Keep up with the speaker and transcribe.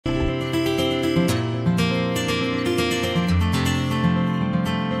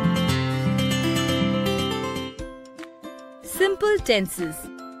simple tenses: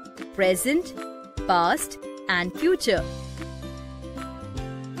 present, past, and future.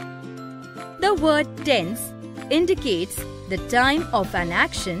 The word tense indicates the time of an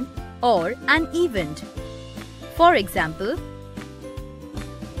action or an event. For example,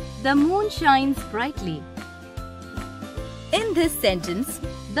 the moon shines brightly. In this sentence,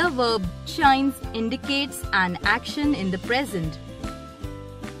 the verb shines indicates an action in the present.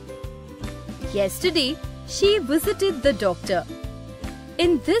 Yesterday, she visited the doctor.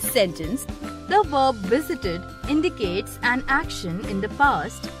 In this sentence, the verb visited indicates an action in the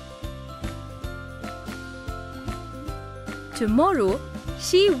past. Tomorrow,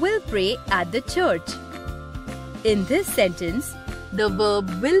 she will pray at the church. In this sentence, the verb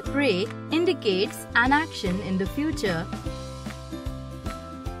will pray indicates an action in the future.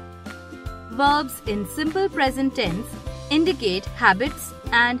 Verbs in simple present tense indicate habits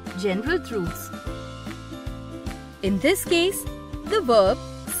and general truths. In this case, the verb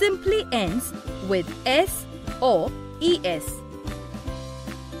simply ends with s or es.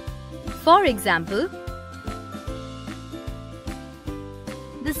 For example,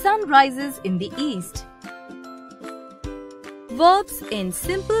 the sun rises in the east. Verbs in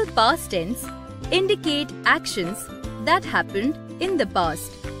simple past tense indicate actions that happened in the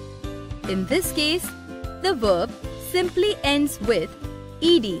past. In this case, the verb simply ends with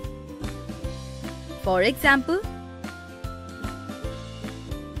ed. For example,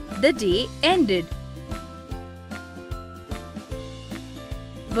 the day ended.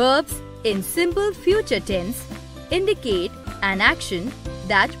 Verbs in simple future tense indicate an action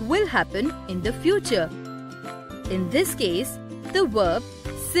that will happen in the future. In this case, the verb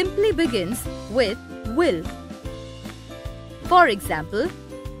simply begins with will. For example,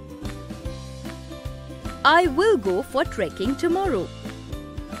 I will go for trekking tomorrow.